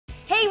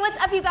Hey, what's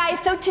up you guys?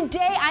 So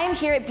today I am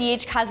here at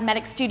BH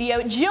Cosmetic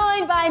Studio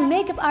joined by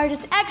makeup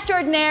artist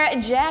extraordinaire,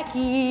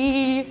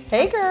 Jackie.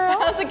 Hey girl.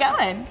 How's it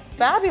going?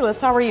 Fabulous,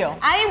 how are you?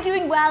 I am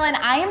doing well and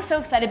I am so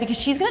excited because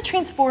she's gonna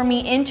transform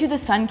me into the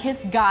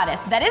sun-kissed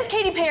goddess. That is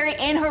Katy Perry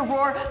in her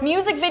Roar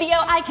music video.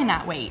 I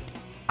cannot wait.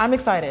 I'm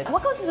excited.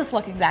 What goes into this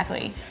look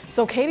exactly?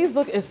 So Katy's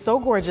look is so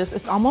gorgeous.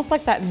 It's almost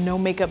like that no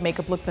makeup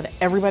look that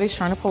everybody's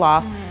trying to pull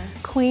off.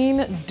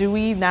 Clean,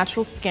 dewy,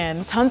 natural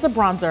skin, tons of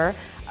bronzer.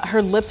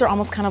 Her lips are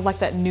almost kind of like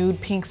that nude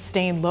pink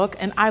stained look,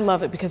 and I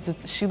love it because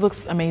she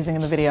looks amazing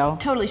in the video.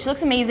 Totally, she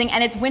looks amazing,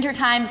 and it's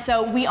wintertime,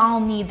 so we all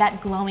need that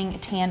glowing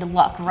tanned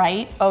look,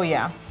 right? Oh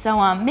yeah.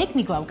 So make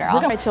me glow, girl.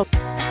 Look at chill.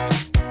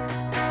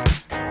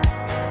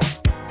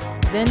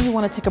 Then you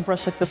want to take a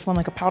brush like this one,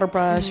 like a powder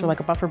brush or like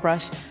a buffer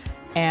brush,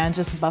 and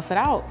just buff it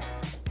out.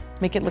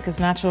 Make it look as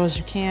natural as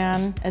you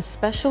can,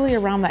 especially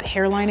around that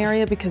hairline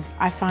area, because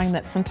I find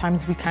that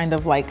sometimes we kind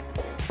of like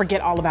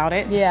forget all about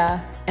it.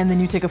 Yeah. And then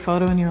you take a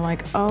photo and you're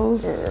like, oh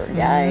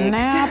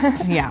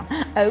snap.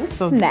 Yeah. Oh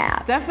so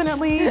snap.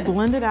 Definitely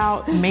blend it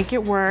out, make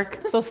it work.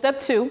 So step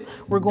 2,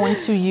 we're going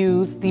to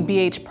use the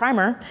BH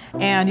primer.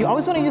 And you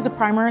always want to use a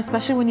primer,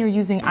 especially when you're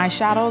using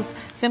eyeshadows,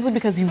 simply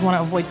because you want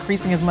to avoid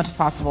creasing as much as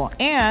possible.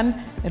 And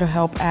it'll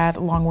help add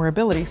long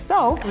wearability.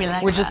 So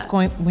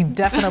we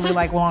definitely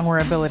like long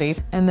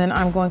wearability. And then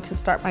I'm going to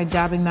start by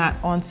dabbing that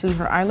onto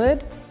her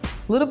eyelid.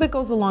 A little bit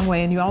goes a long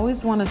way, and you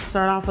always want to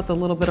start off with a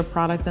little bit of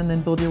product and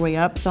then build your way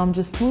up. So I'm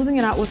just smoothing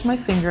it out with my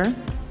finger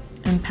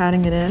and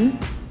patting it in,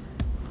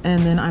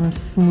 and then I'm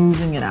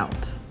smoothing it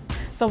out.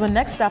 So the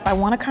next step, I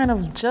want to kind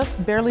of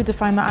just barely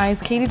define the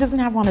eyes. Katy doesn't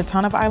have on a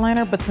ton of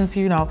eyeliner, but since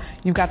you know,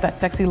 you've got that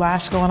sexy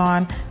lash going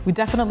on, we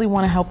definitely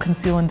want to help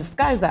conceal and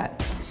disguise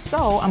that.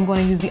 So I'm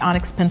going to use the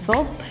Onyx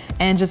pencil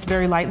and just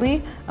very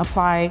lightly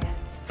apply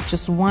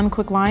just one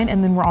quick line,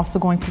 and then we're also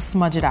going to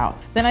smudge it out.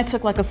 Then I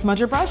took like a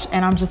smudger brush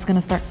and I'm just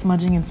gonna start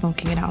smudging and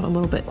smoking it out a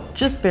little bit,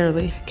 just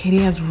barely. Katy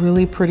has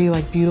really pretty,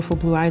 like beautiful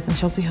blue eyes, and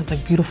Chelsea has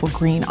like beautiful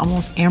green,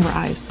 almost amber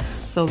eyes.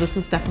 So this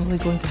is definitely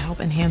going to help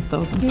enhance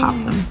those and pop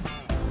them.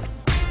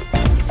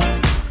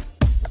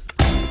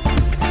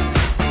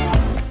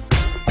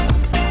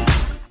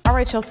 All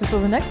right, Chelsea, so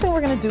the next thing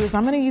we're gonna do is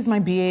I'm gonna use my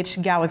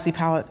BH Galaxy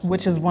palette,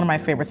 which is one of my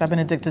favorites. I've been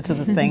addicted to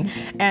this thing.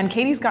 And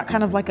Katy's got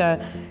kind of like an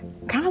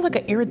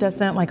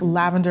iridescent, like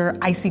lavender,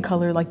 icy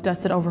color, like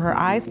dusted over her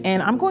eyes.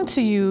 And I'm going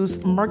to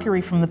use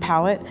Mercury from the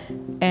palette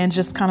and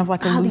just kind of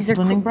like a loose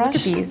blending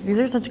brush. Look at these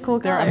are such cool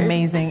colors. They're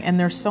amazing, and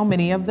there's so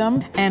many of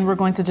them. And we're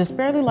going to just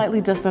barely lightly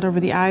dust that over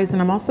the eyes.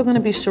 And I'm also gonna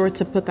be sure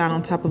to put that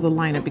on top of the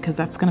liner because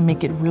that's gonna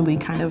make it really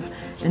kind of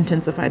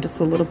intensify just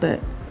a little bit.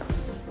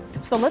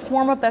 So let's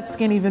warm up that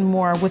skin even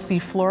more with the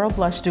Floral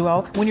Blush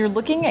Duo. When you're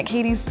looking at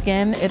Katy's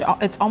skin,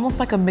 it's almost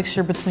like a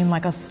mixture between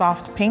like a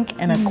soft pink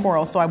and a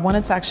coral. So I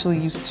wanted to actually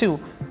use 2,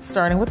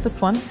 starting with this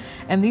one.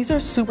 And these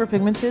are super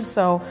pigmented,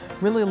 so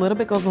really a little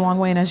bit goes a long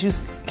way. And as you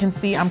can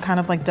see, I'm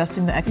kind of like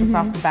dusting the excess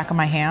off the back of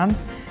my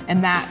hands.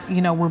 And that, you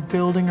know, we're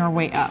building our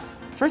way up.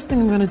 First thing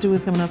I'm gonna do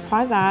is I'm gonna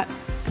apply that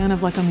kind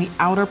of like on the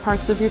outer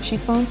parts of your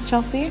cheekbones,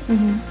 Chelsea.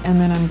 And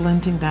then I'm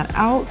blending that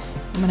out.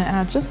 I'm gonna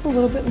add just a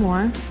little bit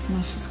more. And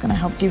that's just gonna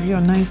help give you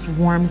a nice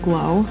warm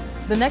glow.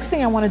 The next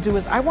thing I wanna do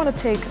is I wanna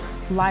take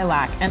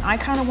Lilac, and I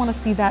kinda wanna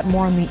see that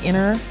more on the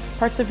inner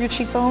parts of your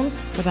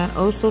cheekbones for that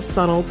oh so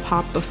subtle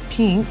pop of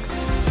pink.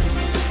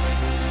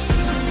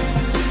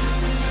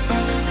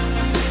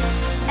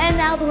 And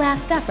now the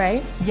last step,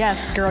 right?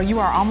 Yes, girl, you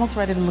are almost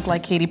ready to look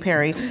like Katy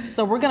Perry.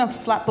 So we're gonna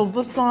slap those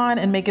lips on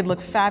and make it look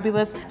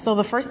fabulous. So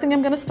the first thing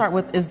I'm gonna start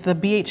with is the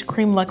BH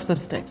Cream Luxe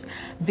lipsticks.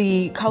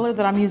 The color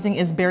that I'm using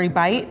is Berry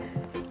Bite,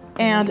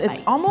 and it's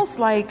almost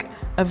like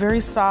a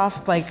very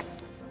soft, like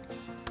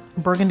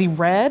burgundy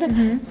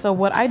red. So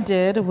what I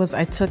did was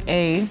I took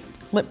a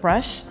lip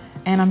brush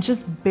and I'm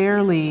just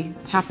barely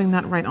tapping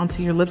that right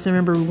onto your lips. And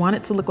remember, we want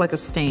it to look like a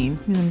stain.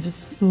 And I'm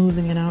just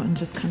smoothing it out and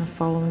just kind of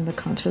following the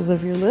contours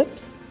of your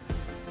lips.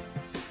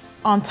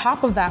 On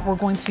top of that, we're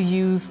going to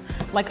use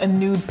like a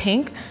nude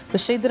pink. The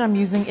shade that I'm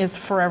using is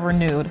Forever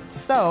Nude.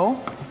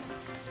 So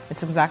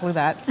it's exactly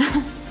that,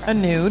 a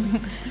nude.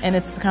 And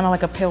it's kind of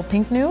like a pale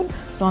pink nude.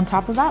 So on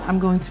top of that, I'm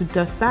going to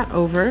dust that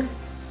over.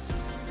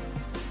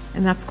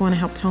 And that's going to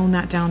help tone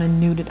that down and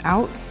nude it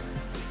out.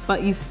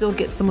 But you still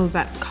get some of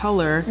that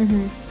color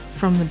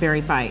from the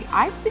Berry Bite.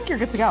 I think you're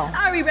good to go.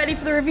 Are we ready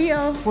for the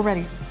reveal? We're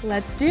ready.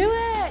 Let's do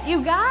it.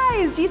 You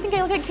guys, do you think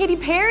I look like Katy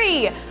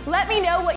Perry? Let me know what